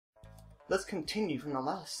let's continue from the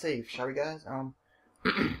last save, shall we, guys?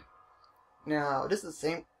 Now this is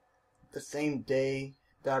the same day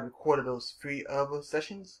that I recorded those 3 other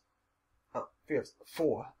sessions. Oh,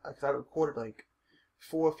 4. Because I recorded like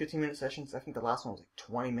 4 15-minute sessions. I think the last one was like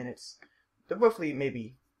 20 minutes. They're roughly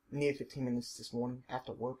maybe near 15 minutes this morning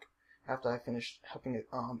after work, after I finished helping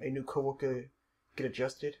a new coworker get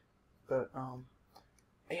adjusted. But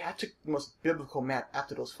yeah, I took the most biblical map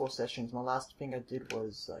after those 4 sessions. My last thing I did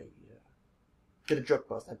was I did a drug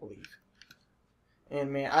bust, I believe.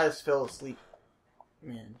 And man, I just fell asleep.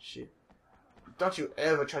 Man, shit. Don't you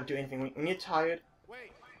ever try to do anything when you're tired.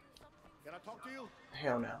 Wait, can I talk to you?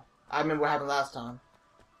 Hell no. I remember what happened last time.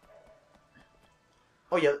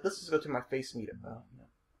 Oh yeah, let's just go to my face meter. Oh,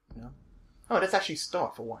 no. Oh, let's actually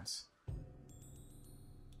start for once.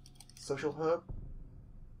 Social hub?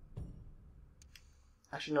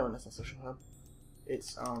 Actually, no, that's not social hub.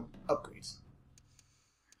 It's, upgrades.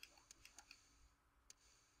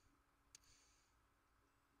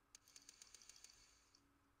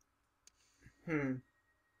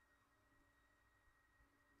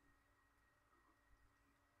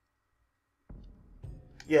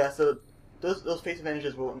 Yeah, so those face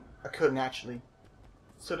advantages will occur naturally.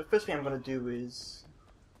 So the first thing I'm gonna do is...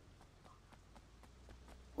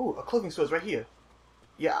 Ooh, a clothing store is right here.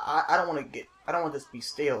 Yeah, I don't want this to be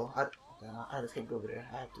stale. I just can't go over there.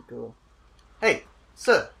 I have to go. Hey,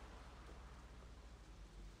 sir.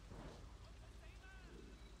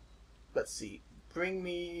 Let's see. Bring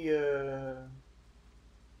me,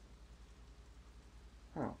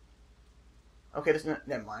 Okay,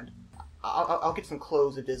 never mind. I'll get some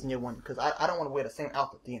clothes if there's near one, because I don't want to wear the same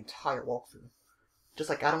outfit the entire walkthrough. Just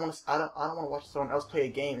like I don't want to watch someone else play a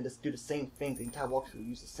game and just do the same thing the entire walkthrough,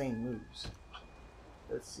 use the same moves.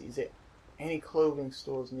 Let's see, is there any clothing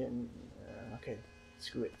stores near? Okay,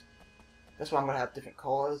 screw it. That's why I'm gonna have different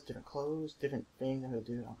cars, different clothes, different things. I'm gonna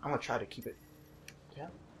do. I'm gonna try to keep it. Yeah.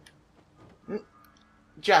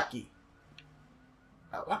 Jackie.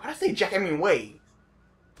 Why did I say Jack? I mean Wade.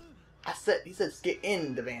 He said get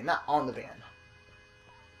in the van, not on the van.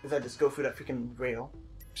 Because I just go through that freaking rail.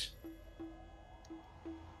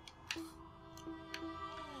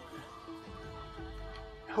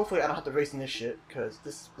 Hopefully I don't have to race in this shit, because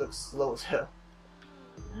this looks slow as hell.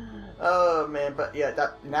 Oh man, but yeah,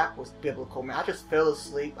 that nap was biblical, man. I just fell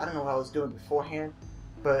asleep. I don't know what I was doing beforehand,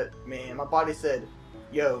 but man, my body said,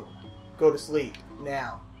 yo, go to sleep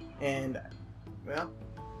now. And, well,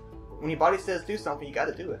 when your body says do something, you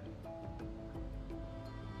gotta do it.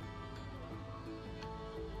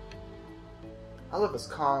 I love this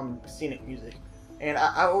calm, scenic music. And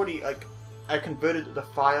I already, like, I converted the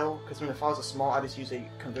file, because when the files are small, I just use a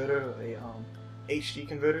converter, a HD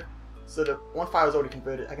converter. So the one file is already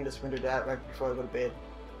converted, I can just render that right before I go to bed.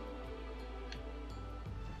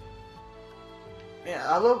 Yeah,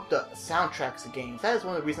 I love the soundtracks of games. That is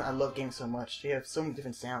one of the reasons I love games so much. They have so many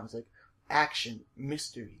different sounds, like action,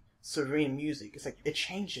 mystery, serene music. It's like, it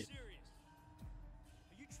changes.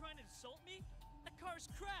 Are you trying to insult me? That car's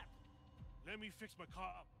crap! Let me fix my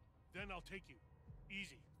car up, then I'll take you.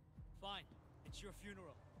 Easy. Fine, it's your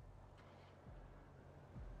funeral.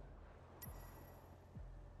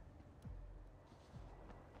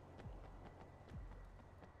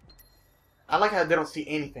 I like how they don't see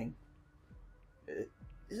anything.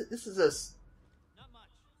 This is a... Not much.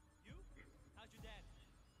 You? How's your dad?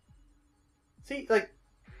 See, like...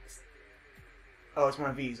 Oh, it's one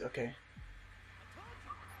of these, okay.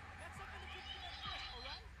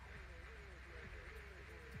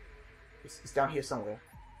 It's down here somewhere.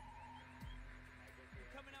 You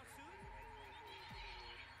coming out soon?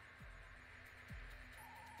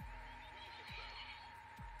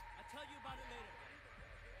 I'll tell you about it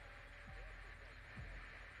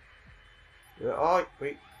later. Oh,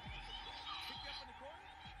 wait. Pick you up in the corner?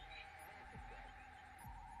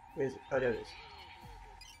 Where is it? Oh, there it is.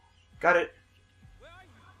 Got it. Where are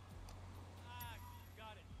you? Ah,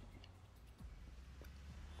 got it.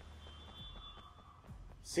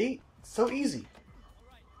 See? So easy.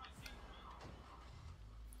 Alright, see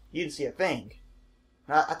you. You didn't see a thing.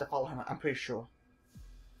 Now I have to follow him, I'm pretty sure.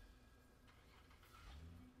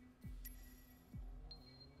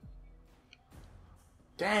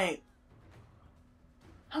 Dang.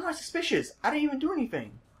 How am I suspicious? I didn't even do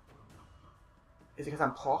anything. Is it because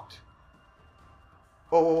I'm parked?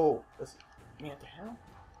 Whoa, whoa, whoa. Man, what the hell?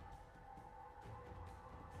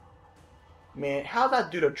 Man, how's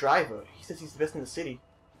that dude a driver? He says he's the best in the city.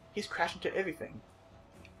 He's crashing to everything.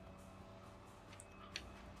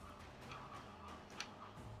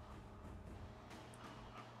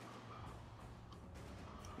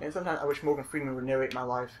 Man, sometimes I wish Morgan Freeman would narrate my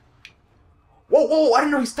life. Whoa, whoa, I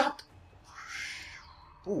didn't know he stopped.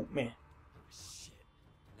 Ooh, man. Shit.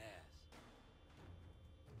 Nas.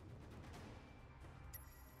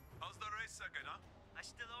 How's the race second, huh? I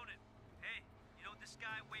still own it. Hey, you know this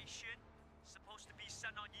guy Wei Shin? Supposed to be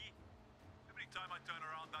Sun On Yi. Every time I turn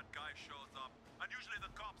around, that guy shows up. And usually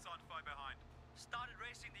the cops aren't far behind. Started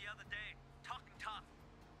racing the other day. Talking tough.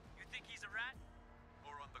 You think he's a rat?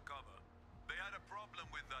 Or on the cover. They had a problem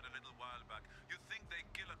with that a little while back. You think they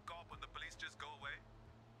kill a cop and the police just go away?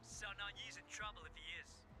 Sun On Yi's in trouble if he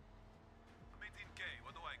is. I'm 18K,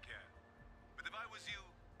 what do I care? But if I was you,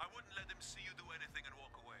 I wouldn't let them see you do anything and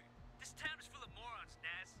walk away. This town is full of morons,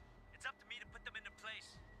 Naz. It's up to me to put them into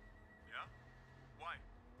place. Yeah? Why?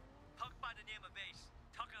 Punk by the name of Ace,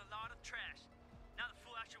 talking a lot of trash. Now the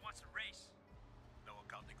fool actually wants to race. No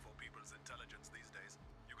accounting for people's intelligence these days.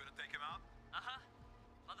 You gonna take him out? Uh-huh.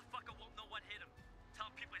 Motherfucker won't know what hit him.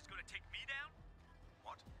 Tell people he's gonna take me down?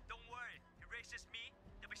 What? Don't worry. He races me,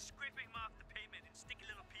 they'll be scraping him off the pavement in sticky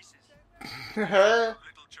little pieces.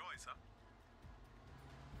 Little choice, huh?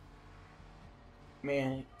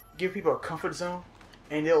 Man, give people a comfort zone,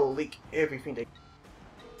 and they'll leak everything they...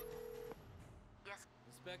 Yes.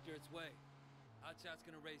 Inspector, it's Way. Hotshot's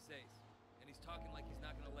gonna race Ace, and he's talking like he's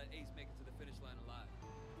not gonna let Ace make it to the finish line alive.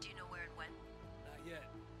 Do you know where and when? Not yet.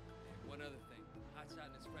 And one other thing.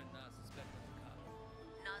 Hotshot and his friend Nas suspect him of the cop.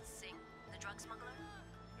 Nas Singh, the drug smuggler?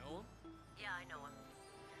 Know him? Yeah, I know him.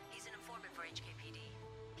 He's an informant for HKPD.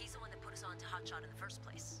 He's the one that put us on to Hotshot in the first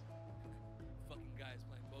place. Fucking guy is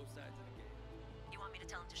playing both sides of the game. You want me to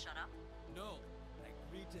tell him to shut up? No, I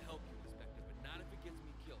agreed to help you, Inspector, but not if it gets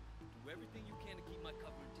me killed. Do everything you can to keep my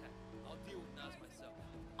cover intact. I'll deal with Nas myself.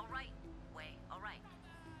 All right, Way, all right.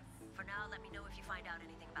 For now, let me know if you find out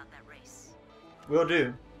anything about that race. Will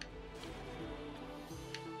do.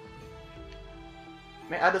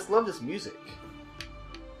 Man, I just love this music.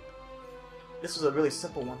 This was a really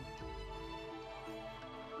simple one.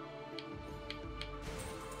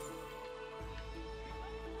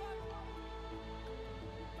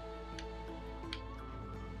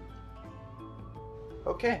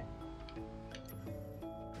 Okay.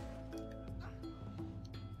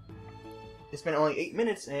 It's been only 8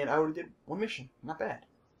 minutes and I already did one mission. Not bad.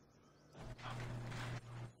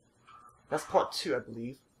 That's part 2, I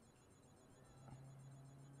believe.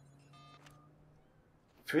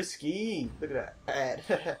 Frisky! Look at that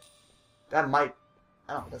ad. That might...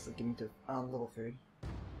 I don't know, that's give me to level 3.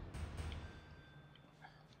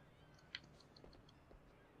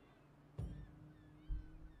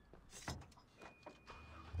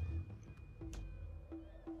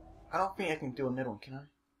 I don't think I can do another one, can I?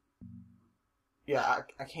 Yeah,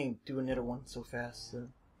 I can't do another one so fast, so...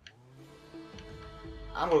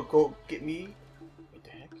 I'm gonna go get me... What the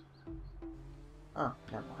heck? Oh,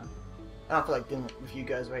 never mind. I don't feel like dealing with you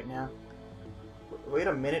guys right now. Wait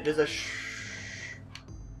a minute, there's a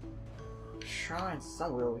shrine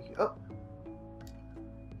somewhere over here. Oh!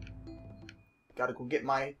 Gotta go get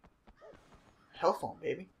my health on,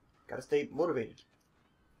 baby. Gotta stay motivated.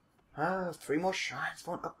 3 more shrines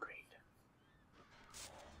for an upgrade.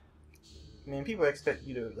 Man, people expect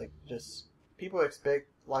you to, like, just... People expect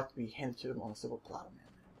life to be handed to them on a silver platter, man.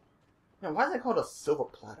 Now, why is that called a silver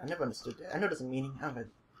platter? I never understood that. I know there's a meaning. I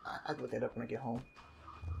can look that up when I get home.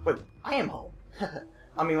 Wait, I am home.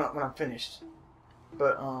 I mean, when I'm finished.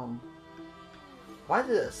 But, why is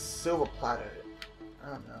it a silver platter? I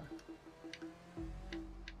don't know.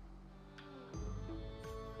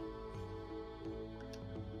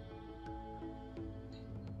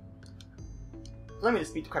 Let me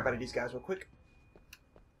just beat the crap out of these guys real quick.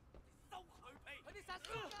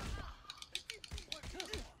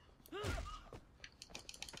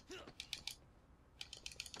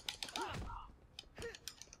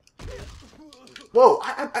 Whoa!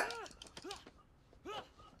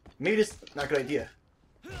 Maybe this is not a good idea.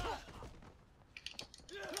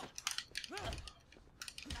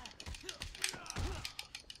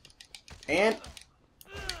 And...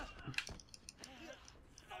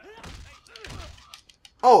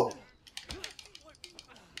 Oh!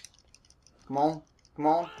 Come on. Come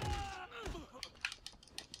on.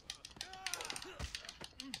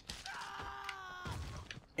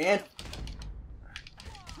 And...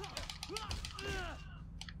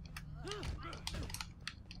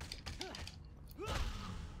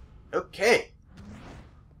 Okay.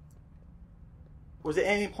 Was there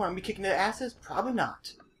any point in me kicking their asses? Probably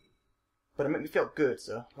not. But it made me feel good,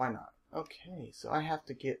 so why not? Okay, so I have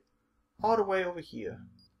to get all the way over here.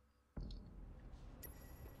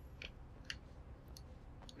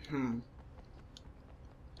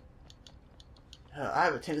 I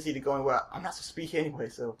have a tendency to go anywhere I'm not supposed to be here anyway,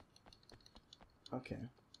 so... Okay.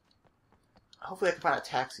 Hopefully I can find a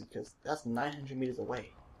taxi, because that's 900 meters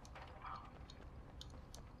away.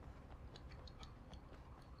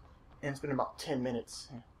 And it's been about 10 minutes.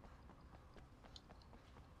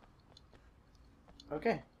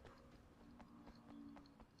 Okay.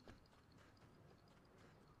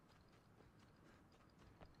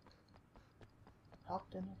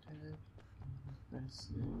 Hopped in a bed. Let's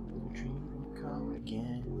dream will come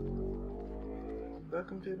again.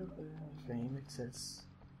 Welcome to the world of fame excess.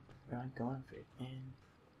 We're not gonna fit in.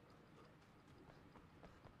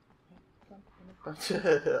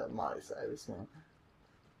 Miley Cyrus, man.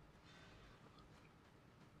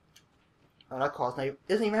 Oh, that car's not even,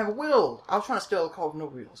 doesn't even have a wheel. I was trying to steal a car with no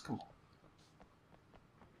wheels. Come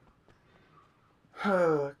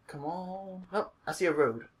on. Come on. Oh, I see a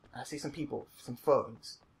road. I see some people, some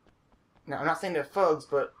thugs. Now, I'm not saying they're thugs,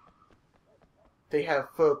 but they have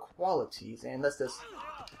thug qualities, and let's just...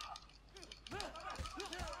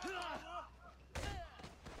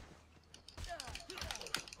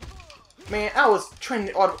 Man, I was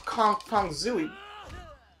training on Kong Zooey.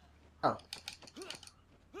 Oh.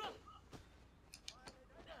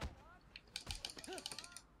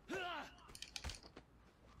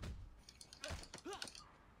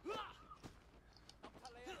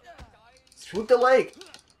 Swoop the leg!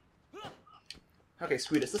 Okay,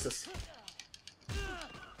 sweetest, this is...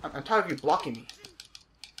 I'm tired of you blocking me.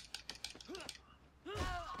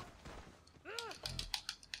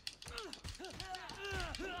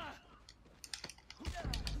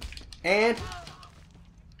 And...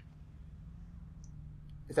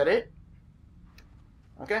 is that it?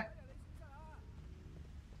 Okay.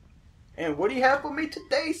 And what do you have for me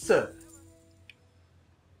today, sir?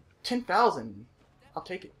 10,000. I'll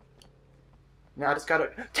take it. Now I just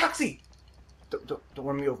gotta... taxi! Don't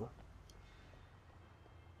run me over.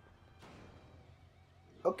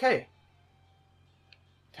 Okay.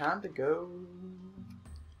 Time to go...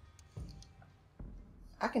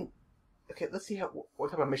 I can... okay, let's see what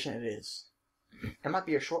type of mission it is. It might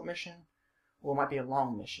be a short mission, or it might be a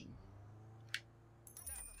long mission.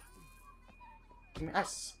 I mean,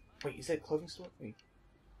 wait, is that a clothing store? Wait.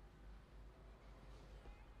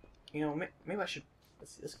 You know, maybe I should...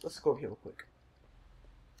 Let's go over here real quick.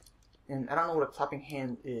 And I don't know what a clapping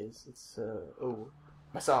hand is. It's, oh,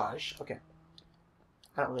 massage. Okay.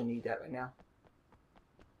 I don't really need that right now.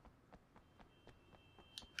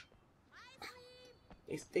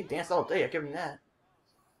 They dance all day, I give them that.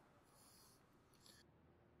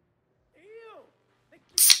 What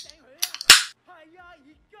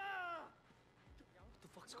the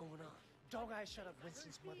fuck's going on? Dog Eye shut up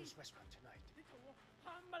Winston's mother's restaurant tonight.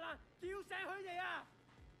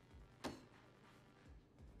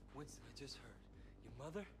 Winston, I just heard. Your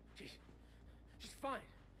mother? She's fine.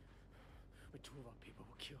 But 2 of our people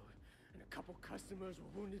were killed, and a couple customers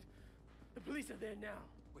were wounded. The police are there now.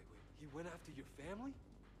 Wait, he went after your family?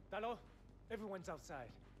 大佬, everyone's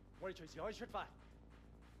outside. 我哋隨時可以出發.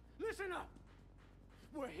 Listen up!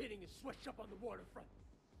 We're hitting a sweatshop on the waterfront.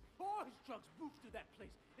 All his trucks move to that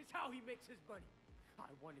place. It's how he makes his money.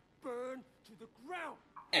 I want it burned to the ground.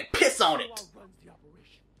 And piss on it! Who runs the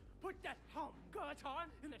operation? Put that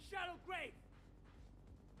Gaton in the shallow grave.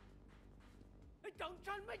 Don't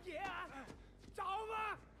turn my It's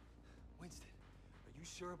over! Winston, are you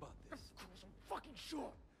sure about this? Of course, I'm fucking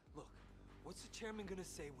sure. Look, what's the chairman gonna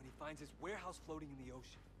say when he finds his warehouse floating in the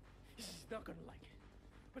ocean? He's not gonna like it.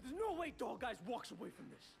 But there's no way Dog Eyes walks away from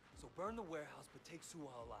this. So burn the warehouse, but take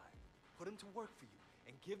Suha alive. Put him to work for you,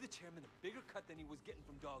 and give the chairman a bigger cut than he was getting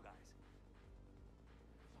from Dog Eyes.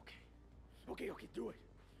 Okay, do it.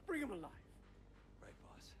 Bring him alive. Right,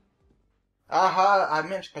 boss. Aha, I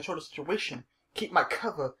managed to control the situation, keep my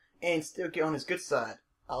cover, and still get on his good side.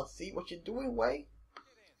 I'll see what you're doing, Way.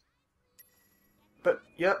 But,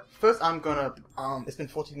 yep, first I'm gonna, it's been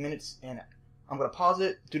 14 minutes, and I'm gonna pause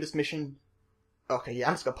it, do this mission. Okay, yeah,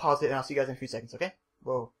 I'm just gonna pause it, and I'll see you guys in a few seconds, okay?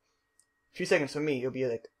 Well, a few seconds for me, it'll be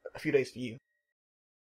like a few days for you.